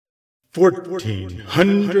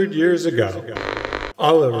1400 years ago,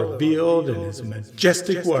 Allah revealed in His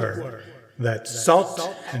majestic word that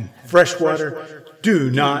salt and fresh water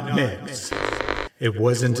do not mix. It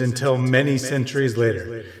wasn't until many centuries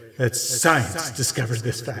later that science discovered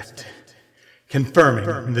this fact,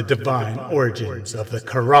 confirming the divine origins of the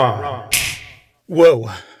Quran.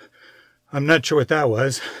 Whoa, I'm not sure what that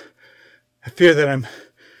was. I fear that I'm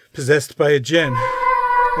possessed by a jinn,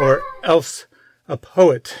 or else a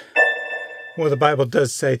poet. Well, the Bible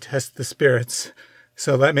does say test the spirits,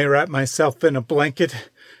 so let me wrap myself in a blanket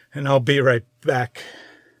and I'll be right back.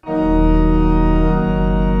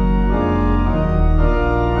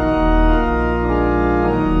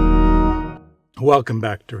 Welcome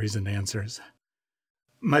back to Reasoned Answers.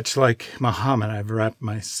 Much like Muhammad, I've wrapped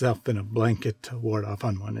myself in a blanket to ward off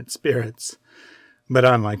unwanted spirits. But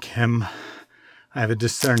unlike him, I have a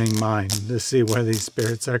discerning mind to see where these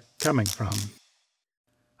spirits are coming from.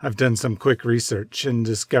 I've done some quick research and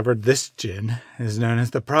discovered this jinn is known as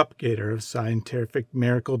the propagator of scientific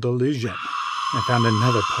miracle delusion. I found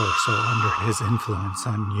another poor soul under his influence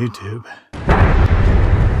on YouTube.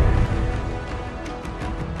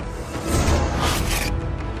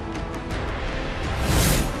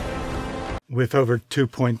 With over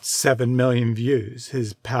 2.7 million views,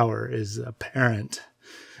 his power is apparent.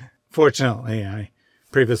 Fortunately, I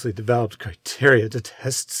previously developed criteria to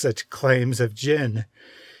test such claims of jinn.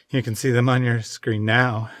 You can see them on your screen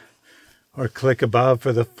now, or click above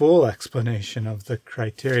for the full explanation of the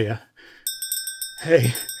criteria.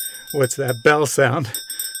 Hey, what's that bell sound?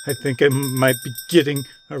 I think I might be getting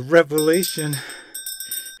a revelation.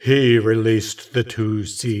 He released the two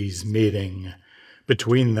seas meeting.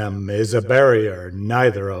 Between them is a barrier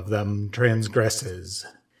neither of them transgresses.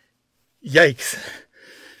 Yikes!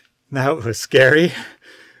 That was scary.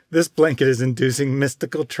 This blanket is inducing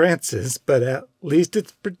mystical trances, but at least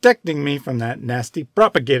it's protecting me from that nasty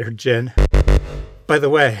propagator jinn. By the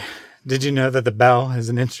way, did you know that the bell is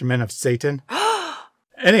an instrument of Satan?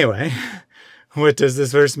 Anyway, what does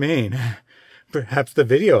this verse mean? Perhaps the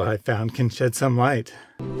video I found can shed some light.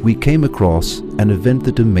 We came across an event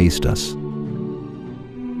that amazed us.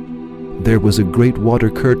 There was a great water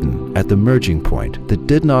curtain at the merging point that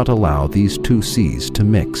did not allow these two seas to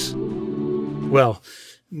mix. Well,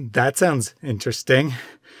 that sounds interesting.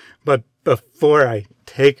 But before I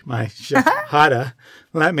take my shahada,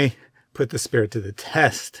 let me put the spirit to the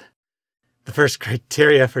test. The first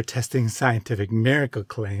criteria for testing scientific miracle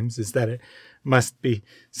claims is that it must be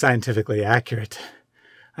scientifically accurate.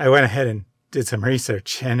 I went ahead and did some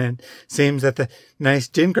research, and it seems that the nice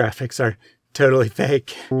jinn graphics are totally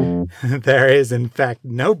fake. There is, in fact,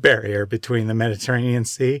 no barrier between the Mediterranean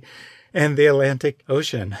Sea and the Atlantic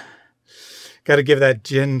Ocean. Gotta give that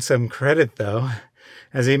jinn some credit, though,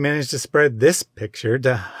 as he managed to spread this picture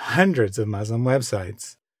to hundreds of Muslim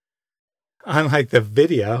websites. Unlike the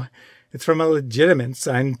video, it's from a legitimate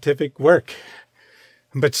scientific work.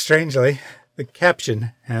 But strangely, the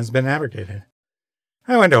caption has been abrogated.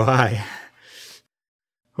 I wonder why.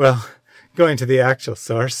 Well, going to the actual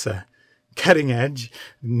source, a cutting-edge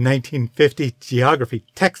 1950 geography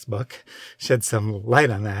textbook shed some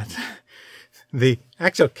light on that. The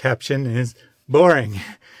actual caption is boring,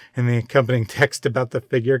 and the accompanying text about the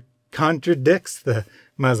figure contradicts the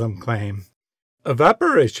Muslim claim.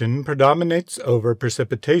 Evaporation predominates over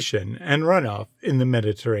precipitation and runoff in the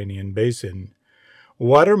Mediterranean basin.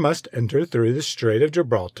 Water must enter through the Strait of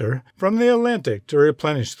Gibraltar from the Atlantic to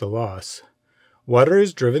replenish the loss. Water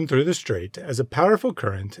is driven through the strait as a powerful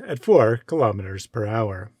current at 4 kilometers per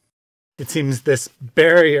hour. It seems this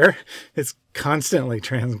barrier is constantly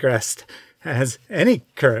transgressed, as any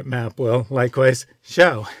current map will likewise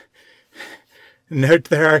show. Note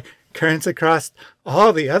there are currents across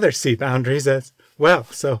all the other sea boundaries as well,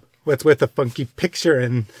 so what's with the funky picture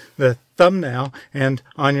in the thumbnail and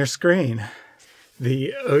on your screen?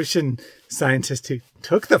 The ocean scientist who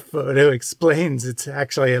took the photo explains it's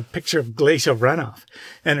actually a picture of glacial runoff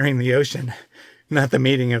entering the ocean, not the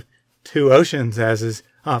meeting of two oceans as is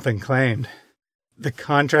often claimed. The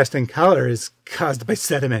contrast in color is caused by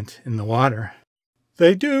sediment in the water.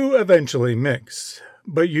 They do eventually mix,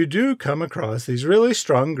 but you do come across these really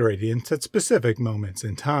strong gradients at specific moments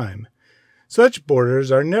in time. Such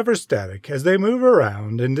borders are never static as they move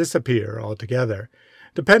around and disappear altogether,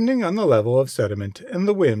 depending on the level of sediment and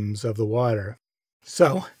the whims of the water.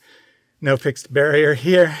 So, no fixed barrier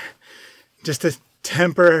here, just a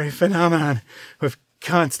temporary phenomenon with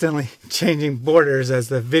constantly changing borders as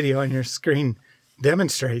the video on your screen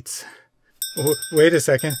demonstrates. Wait a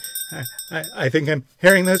second, I think I'm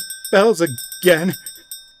hearing those bells again.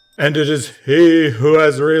 And it is he who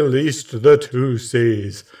has released the two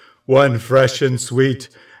seas. one fresh and sweet,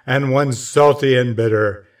 and one salty and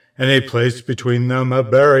bitter, and he placed between them a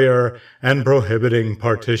barrier and prohibiting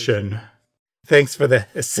partition. Thanks for the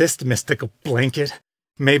assist, mystical blanket.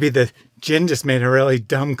 Maybe the jinn just made a really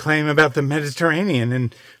dumb claim about the Mediterranean,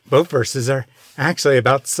 and both verses are actually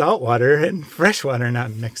about salt water and fresh water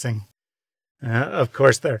not mixing. Of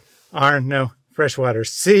course, there are no freshwater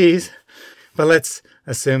seas, but let's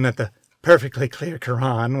assume that the perfectly clear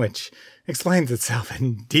Quran, which explains itself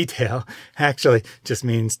in detail, actually just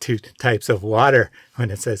means two types of water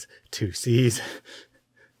when it says two seas.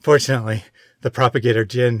 Fortunately, the propagator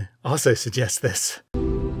jinn also suggests this.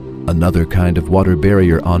 Another kind of water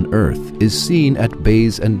barrier on Earth is seen at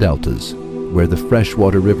bays and deltas, where the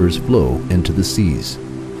freshwater rivers flow into the seas.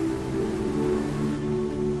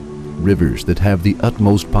 Rivers that have the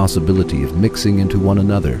utmost possibility of mixing into one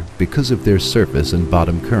another because of their surface and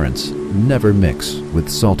bottom currents never mix with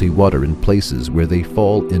salty water in places where they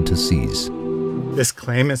fall into seas. This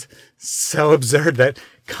claim is so absurd that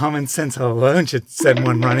common sense alone should send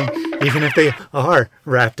one running, even if they are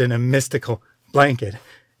wrapped in a mystical blanket.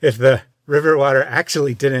 If the river water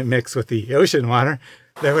actually didn't mix with the ocean water,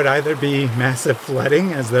 there would either be massive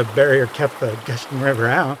flooding as the barrier kept the gushing river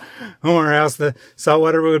out, or else the salt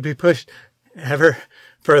water would be pushed ever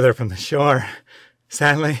further from the shore.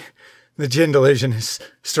 Sadly, the jinn delusion is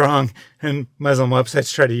strong, and Muslim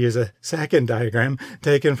websites try to use a second diagram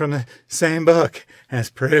taken from the same book as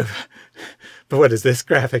proof. But what does this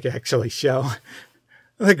graphic actually show?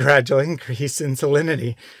 The gradual increase in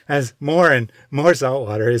salinity as more and more salt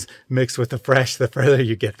water is mixed with the fresh the further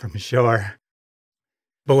you get from shore.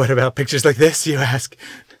 But what about pictures like this, you ask?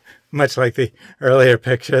 Much like the earlier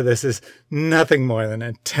picture, this is nothing more than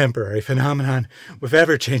a temporary phenomenon with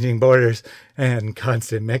ever-changing borders and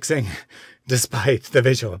constant mixing, despite the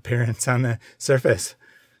visual appearance on the surface.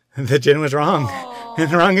 The jinn was wrong,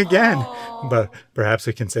 and wrong again. But perhaps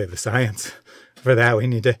we can save the science. For that, we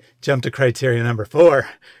need to jump to criteria number 4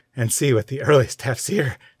 and see what the earliest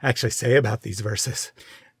tafsir actually say about these verses.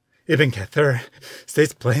 Ibn Kathir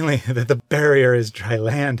states plainly that the barrier is dry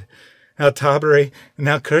land. Al-Tabari and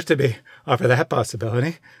Al-Qurtubi offer that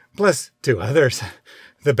possibility, plus 2 others.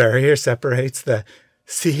 The barrier separates the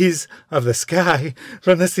seas of the sky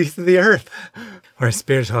from the seas of the earth, or a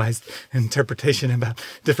spiritualized interpretation about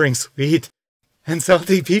differing sweet and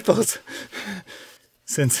salty peoples.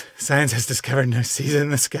 Since science has discovered no seas in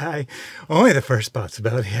the sky, only the first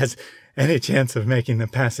possibility has any chance of making the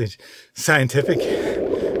passage scientific.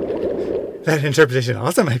 That interpretation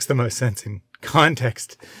also makes the most sense in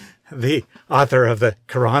context. The author of the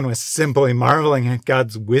Quran was simply marveling at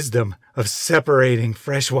God's wisdom of separating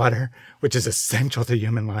fresh water, which is essential to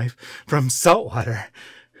human life, from salt water.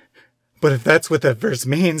 But if that's what that verse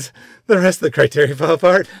means, the rest of the criteria fall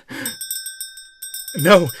apart.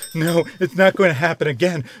 No, it's not going to happen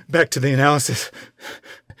again. Back to the analysis.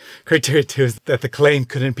 Criteria 2 is that the claim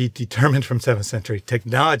couldn't be determined from 7th century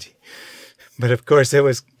technology. But of course, it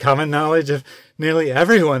was common knowledge of nearly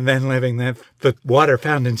everyone then living that the water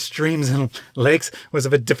found in streams and lakes was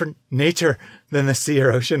of a different nature than the sea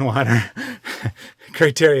or ocean water.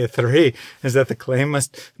 Criteria 3 is that the claim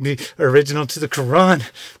must be original to the Quran.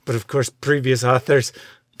 But of course, previous authors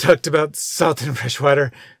talked about salt and fresh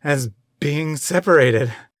water as being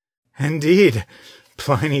separated. Indeed,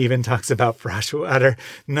 Pliny even talks about fresh water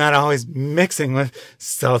not always mixing with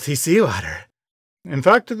salty seawater. In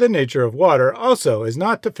fact, the nature of water also is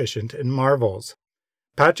not deficient in marvels.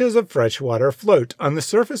 Patches of fresh water float on the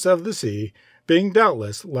surface of the sea, being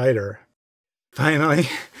doubtless lighter. Finally,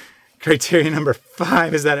 criteria number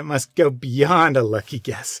 5 is that it must go beyond a lucky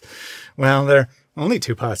guess. Well, there are only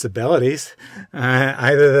 2 possibilities.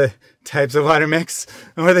 Either the types of water mix,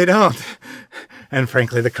 or they don't. And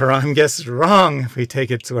frankly, the Quran guesses wrong if we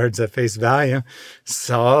take its words at face value.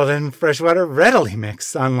 Salt and fresh water readily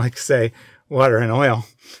mix, unlike, say, water and oil.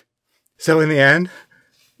 So in the end,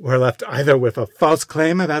 we're left either with a false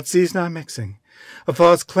claim about seas not mixing, a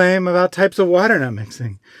false claim about types of water not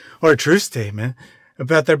mixing, or a true statement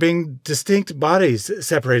about there being distinct bodies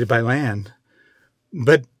separated by land.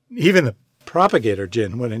 But even the propagator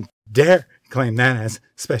jinn wouldn't dare claim that as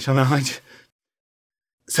special knowledge.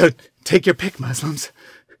 So take your pick, Muslims.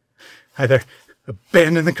 Either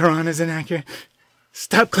abandon the Quran as inaccurate,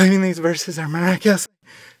 stop claiming these verses are miraculous,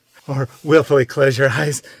 or willfully close your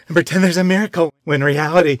eyes and pretend there's a miracle when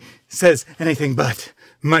reality says anything but,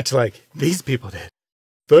 much like these people did.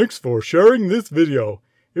 Thanks for sharing this video.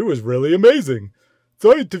 It was really amazing.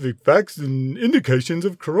 Scientific facts and indications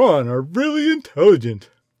of Quran are really intelligent.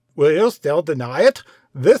 Will you still deny it?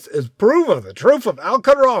 This is proof of the truth of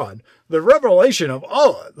Al-Quran, the revelation of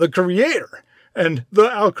Allah, the Creator. and the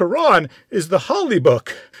Al-Quran is the holy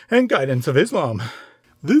book and guidance of Islam.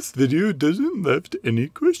 This video doesn't left any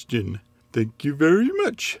question. Thank you very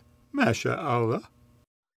much, MashaAllah.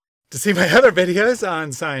 To see my other videos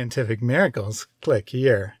on scientific miracles, click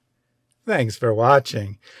here. Thanks for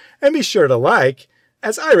watching, and be sure to like,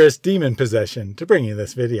 as I risk demon possession to bring you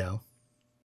this video.